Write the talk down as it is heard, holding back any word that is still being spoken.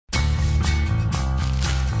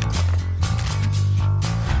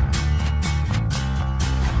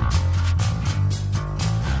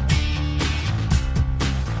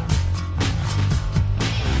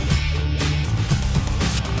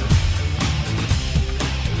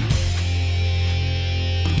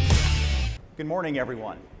morning,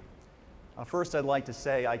 everyone. First, I'd like to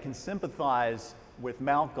say I can sympathize with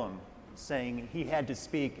Malcolm saying he had to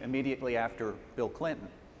speak immediately after Bill Clinton.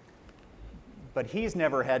 But he's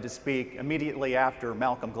never had to speak immediately after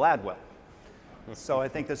Malcolm Gladwell. So I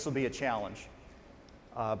think this will be a challenge.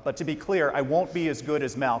 But to be clear, I won't be as good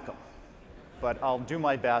as Malcolm. But I'll do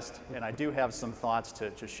my best, and I do have some thoughts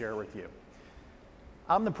to share with you.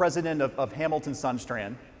 I'm the president of Hamilton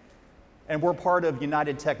Sundstrand, and we're part of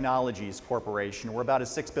United Technologies Corporation. We're about a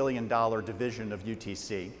 $6 billion division of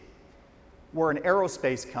UTC. We're an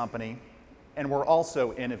aerospace company, and we're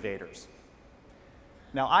also innovators.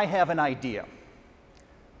 Now, I have an idea.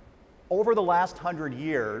 Over the last 100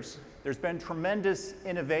 years, there's been tremendous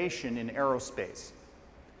innovation in aerospace.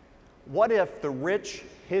 What if the rich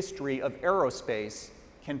history of aerospace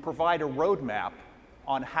can provide a roadmap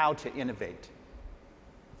on how to innovate?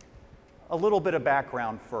 A little bit of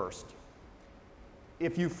background first.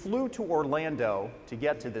 If you flew to Orlando to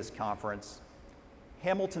get to this conference,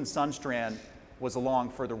 Hamilton Sundstrand was along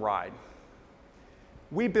for the ride.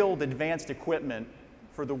 We build advanced equipment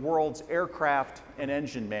for the world's aircraft and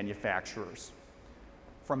engine manufacturers,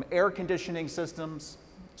 from air conditioning systems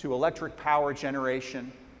to electric power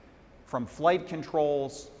generation, from flight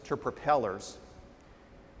controls to propellers.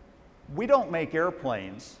 We don't make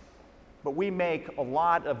airplanes, but we make a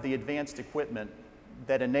lot of the advanced equipment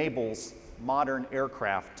that enables modern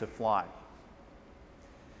aircraft to fly.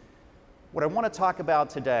 What I want to talk about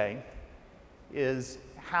today is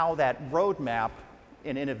how that roadmap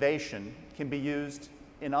in innovation can be used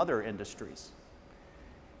in other industries.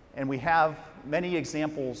 And we have many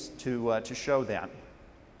examples to show that.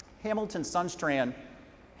 Hamilton Sundstrand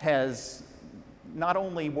has not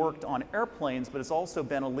only worked on airplanes, but has also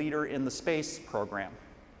been a leader in the space program.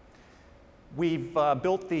 We've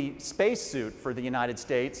built the spacesuit for the United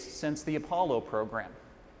States since the Apollo program.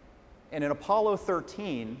 And in Apollo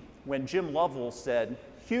 13, when Jim Lovell said,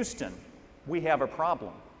 "Houston, we have a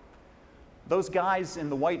problem," those guys in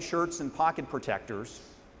the white shirts and pocket protectors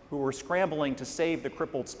who were scrambling to save the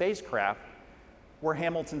crippled spacecraft were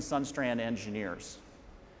Hamilton Sundstrand engineers.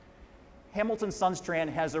 Hamilton Sundstrand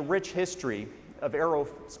has a rich history of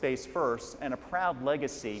aerospace firsts and a proud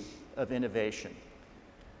legacy of innovation.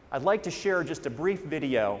 I'd like to share just a brief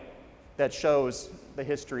video that shows the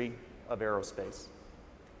history of aerospace.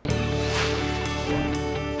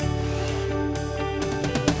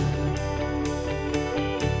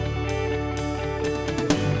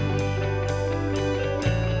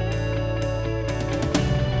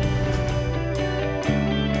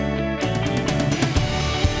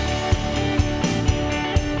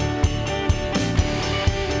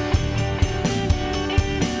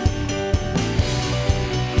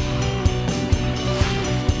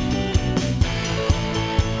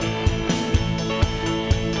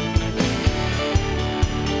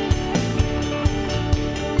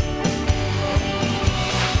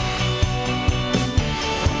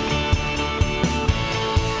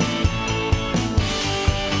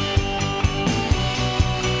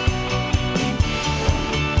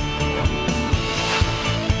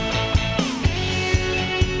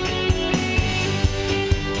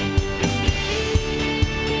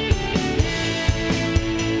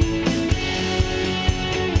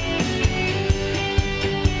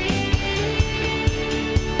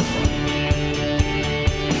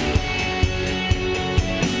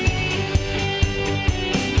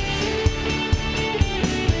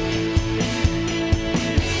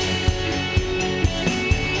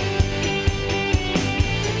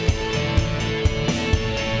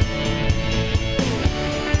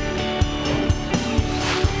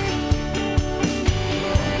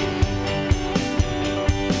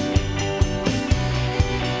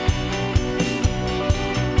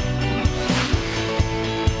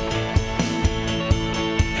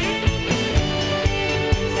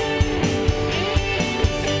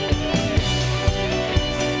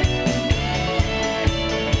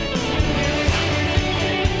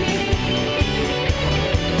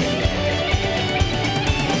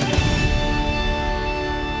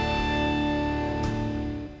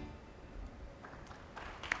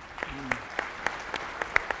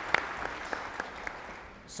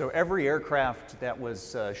 So every aircraft that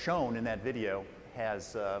was shown in that video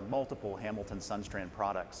has multiple Hamilton Sundstrand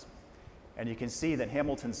products. And you can see that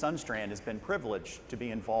Hamilton Sundstrand has been privileged to be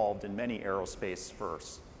involved in many aerospace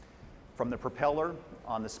firsts, from the propeller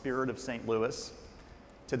on the Spirit of St. Louis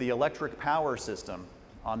to the electric power system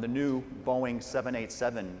on the new Boeing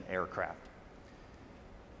 787 aircraft.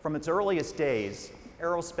 From its earliest days,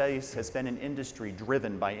 aerospace has been an industry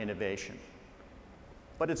driven by innovation.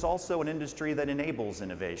 But it's also an industry that enables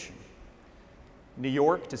innovation. New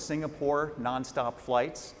York to Singapore nonstop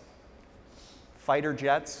flights, fighter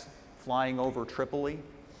jets flying over Tripoli,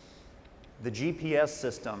 the GPS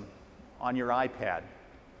system on your iPad.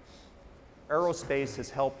 Aerospace has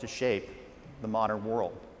helped to shape the modern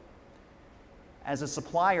world. As a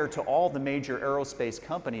supplier to all the major aerospace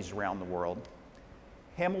companies around the world,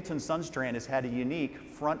 Hamilton Sundstrand has had a unique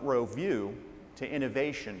front row view to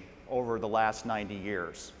innovation over the last 90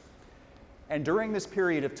 years. And during this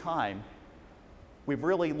period of time, we've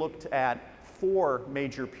really looked at 4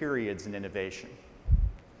 major periods in innovation.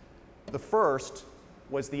 The first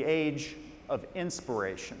was the age of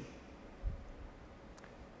inspiration.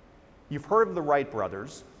 You've heard of the Wright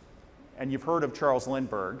brothers, and you've heard of Charles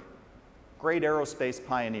Lindbergh, great aerospace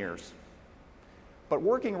pioneers. But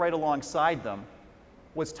working right alongside them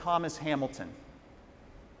was Thomas Hamilton.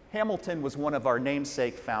 Hamilton was one of our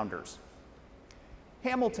namesake founders.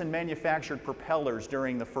 Hamilton manufactured propellers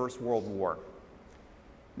during the First World War.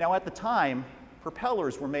 Now, at the time,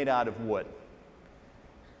 propellers were made out of wood.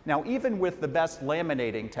 Now, even with the best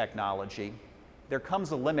laminating technology, there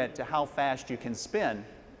comes a limit to how fast you can spin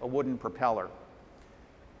a wooden propeller.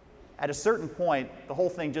 At a certain point, the whole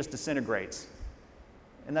thing just disintegrates.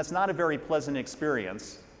 And that's not a very pleasant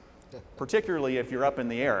experience, particularly if you're up in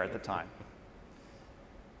the air at the time.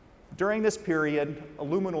 During this period,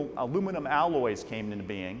 aluminum alloys came into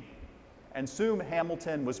being, and soon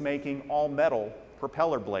Hamilton was making all-metal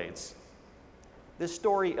propeller blades. This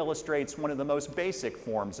story illustrates one of the most basic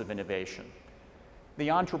forms of innovation, the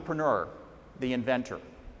entrepreneur, the inventor.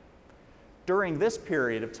 During this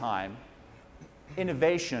period of time,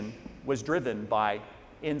 innovation was driven by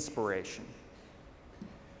inspiration.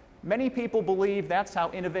 Many people believe that's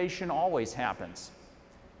how innovation always happens,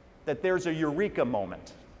 that there's a eureka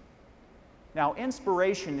moment. Now,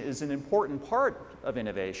 inspiration is an important part of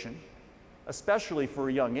innovation, especially for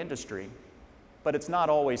a young industry, but it's not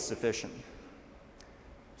always sufficient.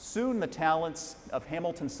 Soon, the talents of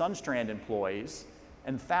Hamilton Sundstrand employees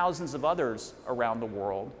and thousands of others around the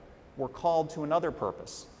world were called to another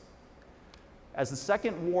purpose. As the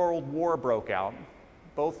Second World War broke out,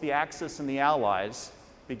 both the Axis and the Allies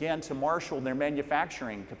began to marshal their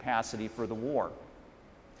manufacturing capacity for the war.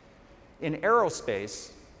 In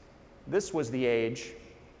aerospace, this was the age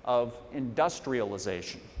of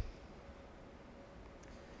industrialization.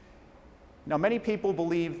 Now, many people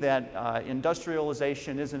believe that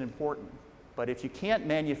industrialization isn't important, but if you can't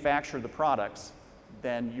manufacture the products,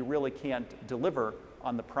 then you really can't deliver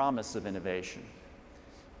on the promise of innovation.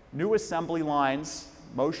 New assembly lines,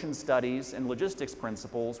 motion studies, and logistics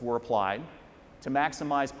principles were applied to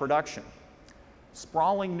maximize production.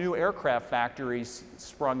 Sprawling new aircraft factories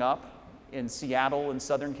sprung up in Seattle and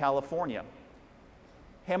Southern California.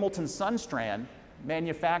 Hamilton Sundstrand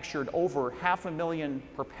manufactured over 500,000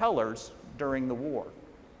 propellers during the war.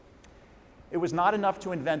 It was not enough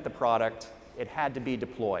to invent the product, it had to be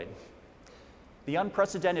deployed. The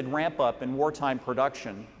unprecedented ramp-up in wartime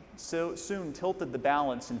production soon tilted the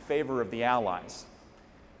balance in favor of the Allies.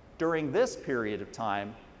 During this period of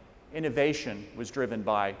time, innovation was driven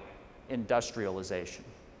by industrialization.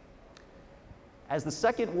 As the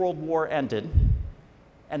Second World War ended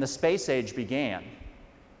and the space age began,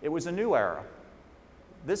 it was a new era.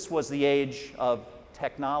 This was the age of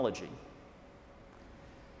technology.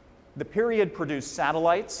 The period produced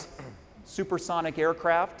satellites, supersonic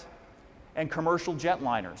aircraft, and commercial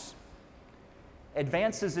jetliners.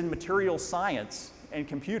 Advances in material science and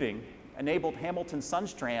computing enabled Hamilton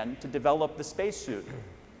Sundstrand to develop the spacesuit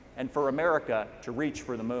and for America to reach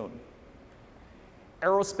for the moon.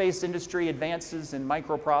 Aerospace industry advances in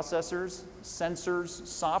microprocessors, sensors,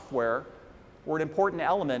 software were an important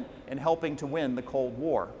element in helping to win the Cold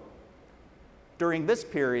War. During this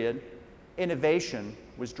period, innovation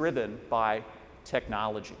was driven by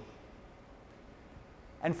technology.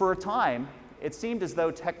 And for a time, it seemed as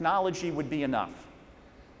though technology would be enough,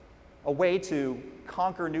 a way to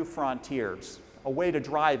conquer new frontiers, a way to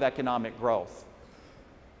drive economic growth.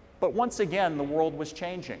 But once again, the world was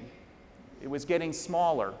changing. It was getting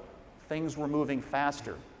smaller. Things were moving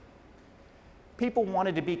faster. People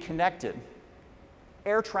wanted to be connected.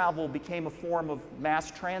 Air travel became a form of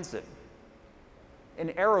mass transit. In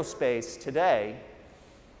aerospace today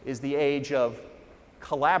is the age of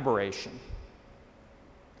collaboration.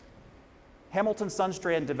 Hamilton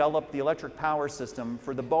Sundstrand developed the electric power system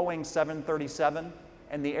for the Boeing 737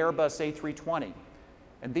 and the Airbus A320,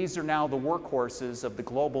 and these are now the workhorses of the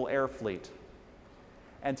global air fleet.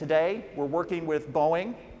 And today, we're working with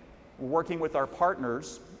Boeing, we're working with our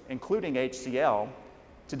partners, including HCL,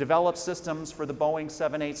 to develop systems for the Boeing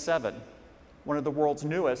 787, one of the world's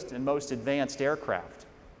newest and most advanced aircraft.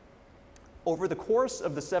 Over the course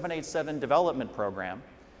of the 787 development program,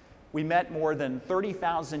 we met more than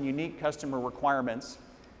 30,000 unique customer requirements.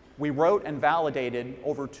 We wrote and validated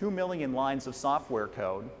over 2 million lines of software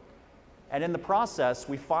code. And in the process,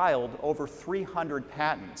 we filed over 300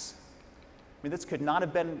 patents. I mean, this could not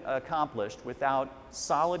have been accomplished without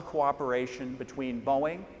solid cooperation between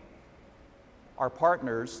Boeing, our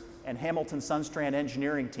partners, and Hamilton Sundstrand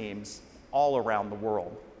engineering teams all around the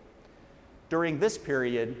world. During this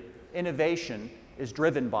period, innovation is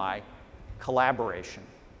driven by collaboration.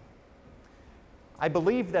 I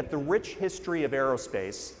believe that the rich history of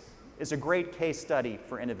aerospace is a great case study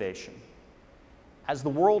for innovation. As the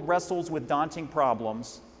world wrestles with daunting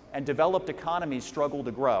problems and developed economies struggle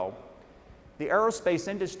to grow, the aerospace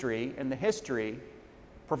industry and the history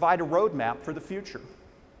provide a roadmap for the future.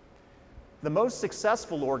 The most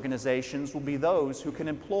successful organizations will be those who can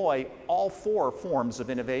employ all 4 forms of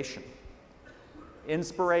innovation: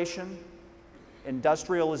 inspiration,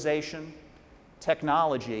 industrialization,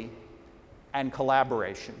 technology, and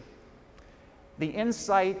collaboration. The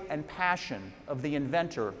insight and passion of the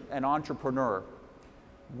inventor and entrepreneur.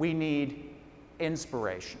 We need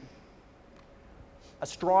inspiration. A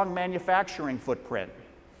strong manufacturing footprint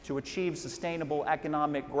to achieve sustainable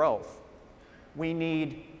economic growth. We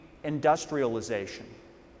need industrialization.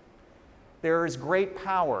 There is great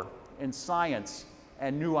power in science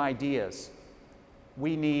and new ideas.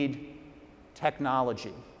 We need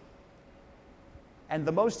technology. And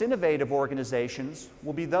the most innovative organizations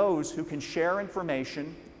will be those who can share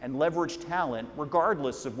information and leverage talent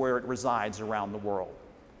regardless of where it resides around the world.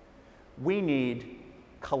 We need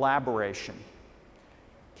collaboration.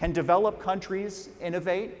 Can developed countries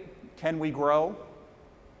innovate? Can we grow?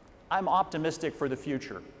 I'm optimistic for the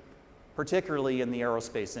future, particularly in the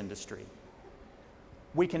aerospace industry.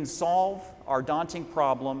 We can solve our daunting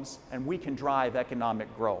problems and we can drive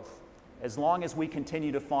economic growth as long as we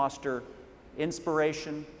continue to foster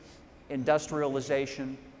inspiration,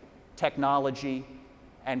 industrialization, technology,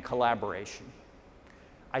 and collaboration.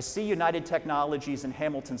 I see United Technologies and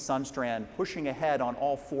Hamilton Sundstrand pushing ahead on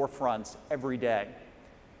all 4 fronts every day,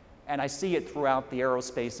 and I see it throughout the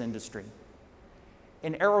aerospace industry.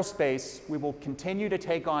 In aerospace, we will continue to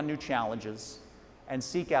take on new challenges and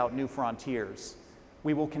seek out new frontiers.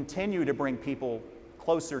 We will continue to bring people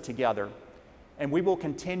closer together, and we will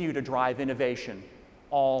continue to drive innovation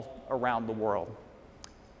all around the world.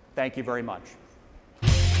 Thank you very much.